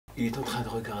Il est en train de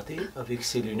regarder avec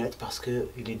ses lunettes parce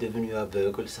qu'il est devenu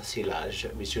aveugle, ça c'est l'âge.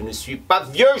 Mais je ne suis pas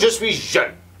vieux, je suis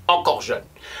jeune, encore jeune.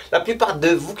 La plupart de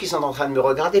vous qui sont en train de me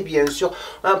regarder, bien sûr,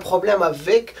 ont un problème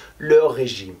avec leur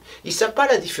régime. Ils ne savent pas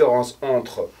la différence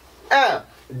entre un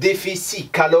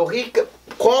déficit calorique,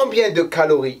 combien de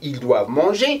calories ils doivent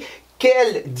manger,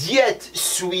 quelle diète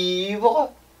suivre.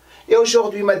 Et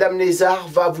aujourd'hui, Madame Lézard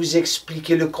va vous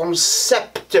expliquer le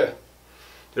concept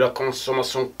de la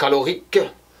consommation calorique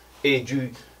et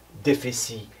du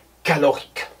déficit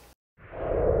calorique.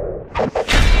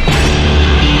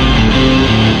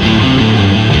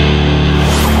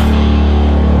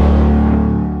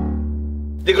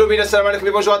 Découvez, assalamu alaikum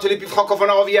et bonjour à tous les plus francophones.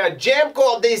 On revient à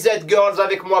JamCore des Z-Girls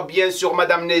avec moi, bien sûr,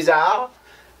 Madame Lézard.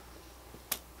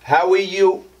 How are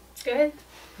you? Good.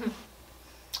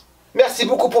 Merci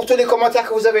beaucoup pour tous les commentaires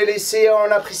que vous avez laissés.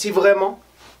 On apprécie vraiment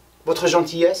votre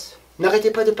gentillesse.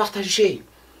 N'arrêtez pas de partager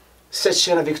cette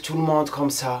chaîne avec tout le monde comme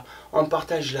ça. On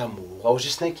partage l'amour. I was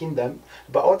just thanking them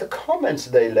about all the comments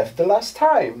they left the last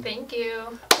time. Thank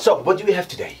you. So, what do we have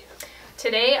today?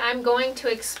 Today I'm going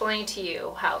to explain to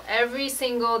you how every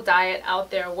single diet out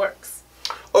there works.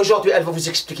 Aujourd'hui, elle va vous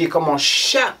expliquer comment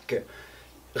chaque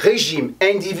régime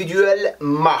individuel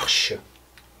marche.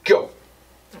 Go!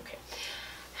 Okay.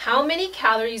 How many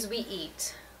calories we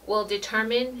eat will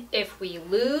determine if we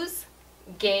lose,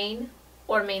 gain,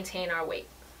 or maintain our weight.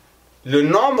 Le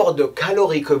nombre de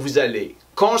calories que vous allez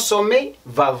consommer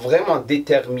va vraiment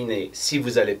déterminer si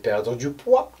vous allez perdre du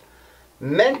poids,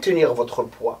 maintenir votre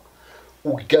poids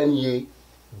ou gagner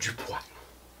du poids.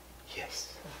 Yes.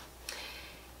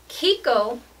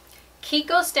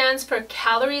 Kiko stands for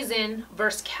calories in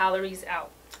versus calories out.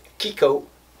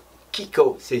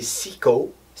 Kiko, c'est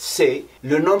Siko, c'est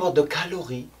le nombre de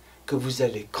calories que vous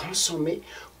allez consommer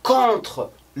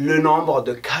contre le nombre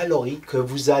de calories que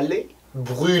vous allez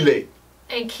brûler.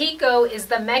 And Kiko is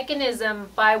the mechanism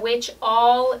by which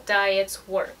all diets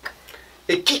work.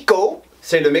 Et Kiko,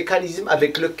 c'est le mécanisme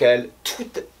avec lequel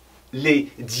toutes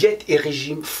les diètes et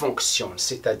régimes fonctionnent,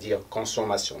 c'est-à-dire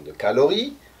consommation de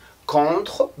calories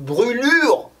contre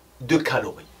brûlure de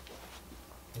calories.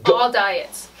 All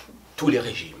diets. Tous les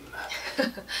régimes.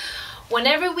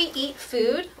 Whenever we eat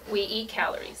food, we eat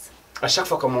calories. À chaque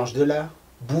fois qu'on mange de la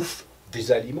bouffe,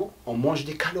 des aliments, on mange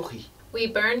des calories. We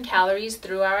burn calories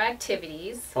through our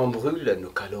activities, On brûle nos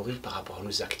calories par rapport à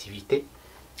nos activités,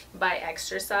 by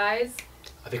exercise,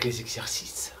 avec les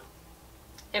exercices,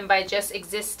 and by just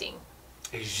existing.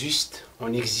 et juste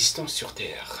en existant sur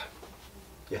Terre.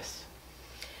 Yes.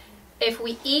 If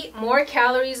we eat more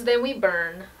calories than we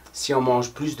burn, Si on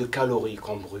mange plus de calories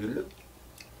qu'on brûle,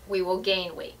 we will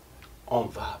gain weight. on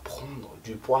va prendre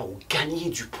du poids ou gagner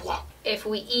du poids. If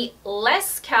we eat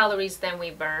less calories than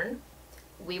we burn,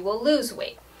 we will lose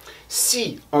weight.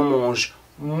 Si on mange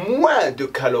moins de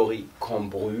calories qu'on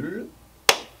brûle,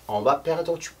 on va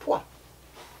perdre du poids.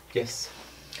 Yes.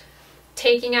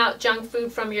 Taking out junk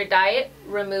food from your diet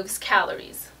removes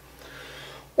calories.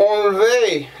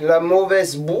 Enlever la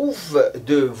mauvaise bouffe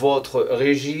de votre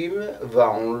régime va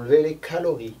enlever les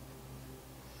calories.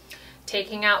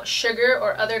 Taking out sugar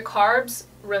or other carbs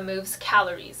removes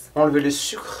calories. Enlever le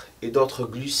sucre et d'autres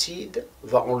glucides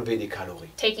va enlever des calories.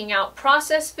 Taking out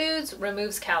processed foods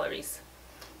removes calories.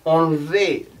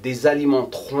 Enlever des aliments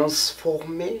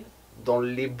transformés dans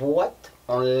les boîtes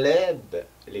enlève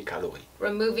les calories.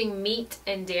 Removing meat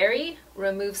and dairy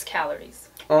removes calories.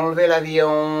 Enlever la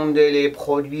viande et les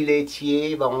produits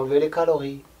laitiers va enlever les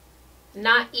calories.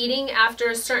 Not eating after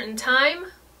a certain time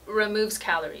removes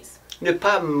calories. Ne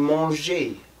pas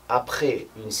manger après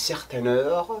une certaine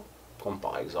heure, comme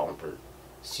par exemple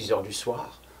 6 heures du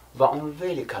soir, va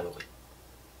enlever les calories.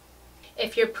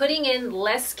 If you're putting in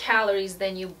less calories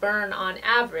than you burn on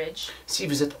average, Si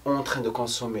vous êtes en train de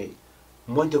consommer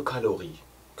moins de calories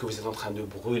que vous êtes en train de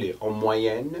brûler en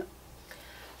moyenne,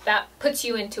 that puts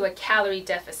you into a calorie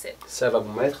deficit. ça va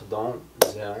vous mettre dans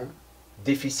un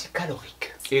déficit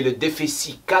calorique. Et le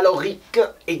déficit calorique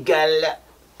égale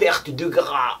perte de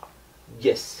gras.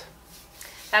 Yes.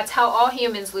 That's how all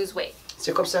humans lose weight.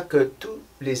 C'est comme ça que tous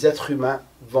les êtres humains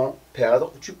vont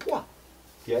perdre du poids.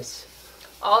 Yes.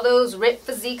 All those ripped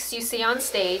physiques you see on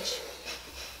stage,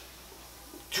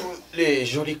 Tous les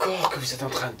jolis corps que vous êtes en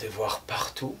train de voir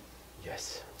partout.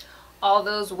 Yes. all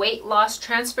those weight loss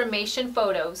transformation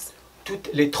photos, Toutes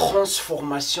les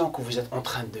transformations que vous êtes en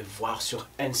train de voir sur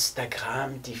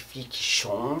Instagram, des filles qui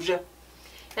changent,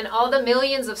 and all the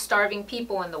millions of starving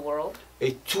people in the world,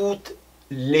 et tous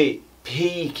les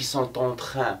pays qui sont en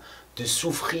train de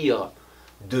souffrir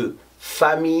de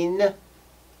famine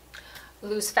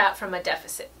lose fat from a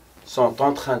deficit. sont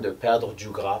en train de perdre du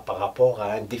gras par rapport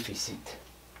à un déficit.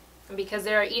 Because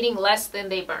they are eating less than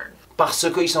they burn.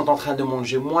 Parce qu'ils sont en train de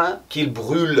manger moins qu'ils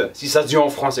brûlent, si ça se dit en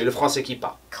français, le français qui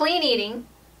part. Clean eating,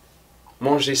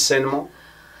 Manger sainement,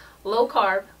 low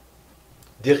carb,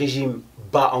 des régimes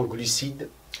bas en glucides,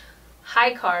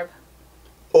 high carb,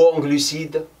 haut en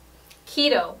glucides,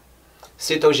 keto,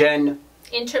 cétogène,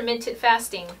 intermittent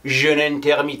fasting, jeûne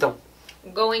intermittent,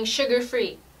 going sugar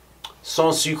free,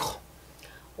 sans sucre,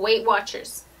 Weight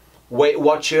Watchers, Weight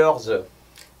Watchers,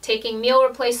 taking meal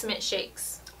replacement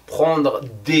shakes, prendre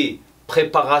des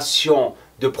préparations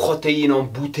de protéines en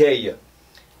bouteille,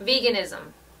 veganism,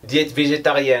 diète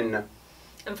végétarienne,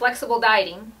 and flexible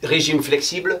dieting régime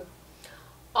flexible,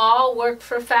 all work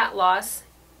for fat loss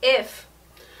if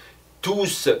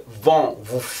tous vont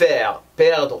vous faire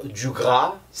perdre du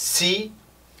gras si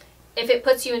it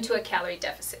puts you into a calorie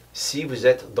deficit. vous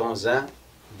êtes dans un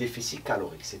déficit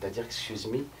calorique. C'est-à-dire, excuse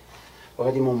me,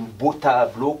 regardez mon beau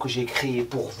tableau que j'ai créé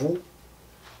pour vous.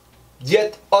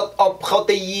 Diète haute en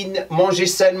protéines, manger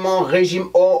sainement, régime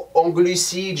haut en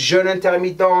glucides, jeûne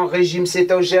intermittent, régime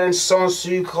cétogène, sans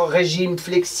sucre, régime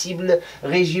flexible,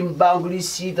 régime bas en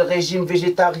glucides, régime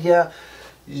végétarien.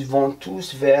 Ils vont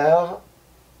tous vers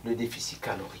le déficit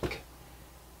calorique.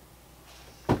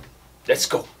 Let's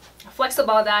go.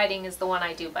 Flexible dieting is the one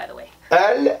I do, by the way.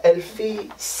 Elle fait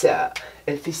ça.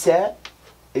 Elle fait ça.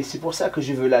 Et c'est pour ça que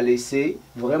je veux la laisser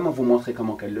vraiment vous montrer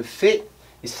comment qu'elle le fait.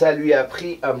 Et ça lui a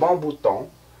pris un bon bout de temps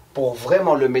pour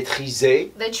vraiment le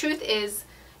maîtriser. The truth is,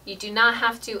 you do not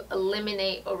have to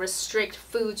eliminate or restrict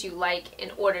foods you like in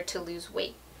order to lose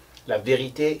weight. La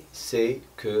vérité, c'est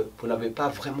que vous n'avez pas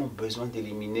vraiment besoin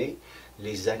d'éliminer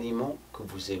les aliments que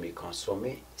vous aimez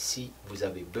consommer si vous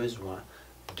avez besoin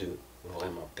de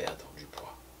vraiment perdre du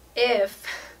poids. If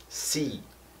Si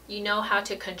you know how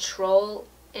to control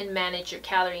and manage your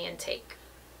calorie intake.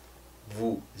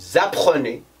 vous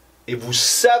apprenez et vous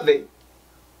savez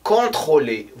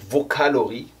contrôler vos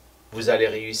calories, vous allez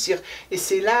réussir. Et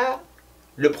c'est là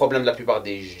le problème de la plupart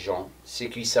des gens, c'est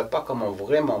qu'ils ne savent pas comment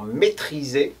vraiment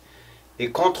maîtriser et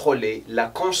contrôler la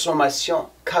consommation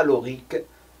calorique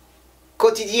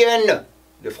quotidienne.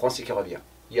 Le français qui revient.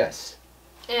 Yes.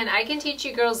 And I can teach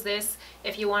you girls this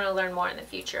if you want to learn more in the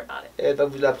future about it. Elle va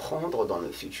vous l'apprendre dans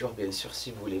le futur, bien sûr,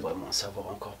 si vous voulez vraiment savoir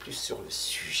encore plus sur le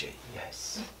sujet.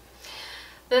 Yes.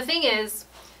 The thing is,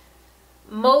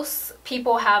 most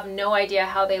people have no idea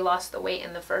how they lost the weight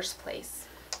in the first place.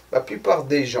 La plupart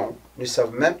des gens ne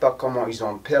savent même pas comment ils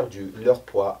ont perdu leur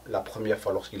poids la première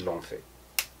fois lorsqu'ils l'ont fait.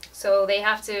 So they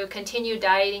have to continue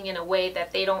dieting in a way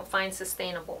that they don't find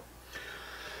sustainable.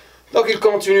 Donc ils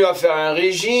continuent à faire un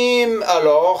régime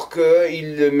alors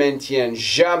qu'ils ne le maintiennent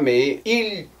jamais.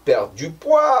 Ils perdent du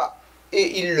poids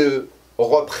et ils le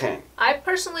reprennent. I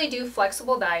personally do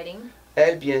flexible dieting.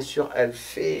 Elle, bien sûr, elle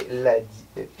fait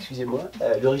excusez-moi,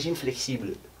 le régime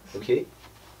flexible. Ok?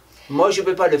 Moi, je ne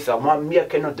peux pas le faire. Moi, me, I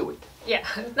cannot do it. Yeah,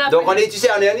 not Donc for on me. est, tu sais,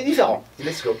 on est différents.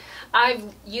 Let's go. I've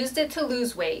used it to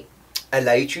lose weight. Elle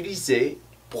l'a utilisé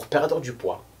pour perdre du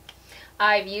poids.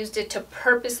 I've used it to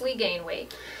purposely gain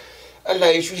weight. Elle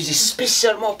l'a utilisé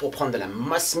spécialement pour prendre de la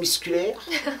masse musculaire.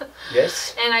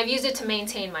 Yes. And I've used it to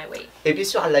maintain my weight. Et bien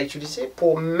sûr, elle l'a utilisé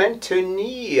pour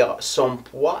maintenir son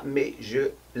poids, mais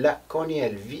je la connais,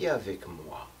 elle vit avec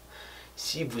moi.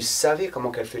 Si vous savez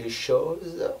comment elle fait les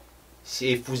choses,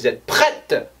 si vous êtes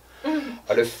prête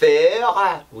à le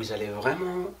faire, vous allez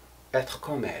vraiment être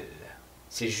comme elle.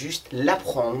 C'est juste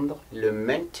l'apprendre, le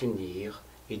maintenir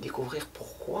et découvrir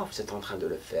pourquoi vous êtes en train de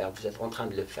le faire. Vous êtes en train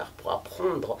de le faire pour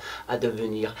apprendre à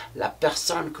devenir la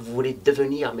personne que vous voulez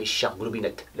devenir, mes chères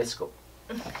globinettes. Let's go.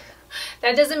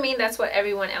 That doesn't mean that's what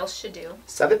everyone else should do.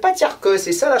 Ça ne veut pas dire que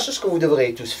c'est ça la chose que vous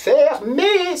devrez tous faire,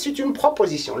 mais c'est une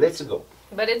proposition. Let's go.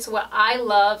 But it's what I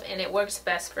love and it works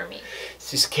best for me.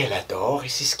 C'est ce qu'elle adore et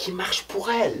c'est ce qui marche pour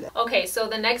elle. Okay, so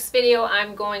the next video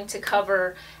I'm going to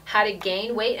cover how to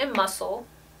gain weight and muscle.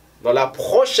 Dans la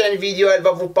prochaine vidéo, elle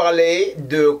va vous parler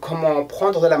de comment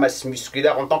prendre de la masse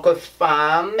musculaire en tant que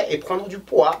femme et prendre du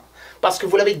poids. Parce que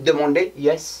vous l'avez demandé,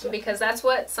 yes. Because that's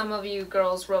what some of you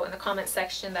girls wrote in the comment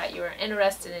section that you were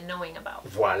interested in knowing about.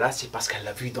 Voilà, c'est parce qu'elle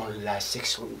l'a vu dans la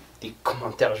section des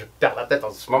commentaires, je perds la tête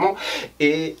en ce moment.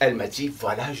 Et elle m'a dit,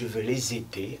 voilà, je veux les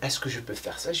aider. Est-ce que je peux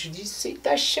faire ça? Je lui dis, c'est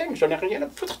ta chaîne, j'en ai rien à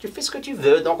foutre, tu fais ce que tu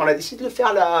veux. Donc on a décidé de le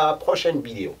faire la prochaine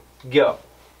vidéo. Go.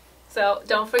 So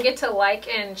don't forget to like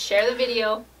and share the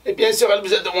video. Et bien sûr, elle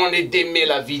vous a demandé d'aimer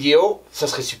la vidéo, ça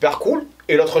serait super cool.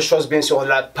 Et l'autre chose, bien sûr, de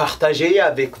la partager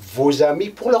avec vos amis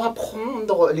pour leur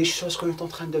apprendre les choses qu'on est en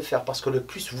train de faire. Parce que le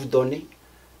plus vous donnez,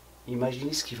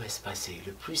 imaginez ce qui va se passer.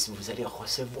 Le plus vous allez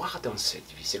recevoir dans cette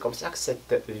vie. C'est comme ça que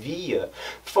cette vie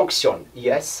fonctionne.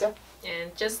 Yes?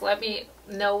 And just let me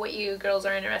know what you girls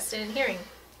are interested in hearing.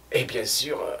 Et bien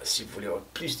sûr, si vous voulez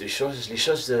plus de choses, les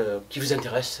choses qui vous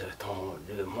intéressent dans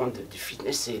le monde du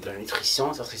fitness et de la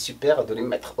nutrition, ça serait super de les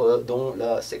mettre dans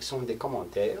la section des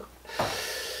commentaires.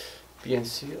 Bien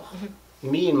sûr.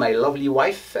 Me and my lovely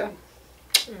wife,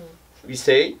 we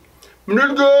say,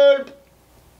 Mnulgulp!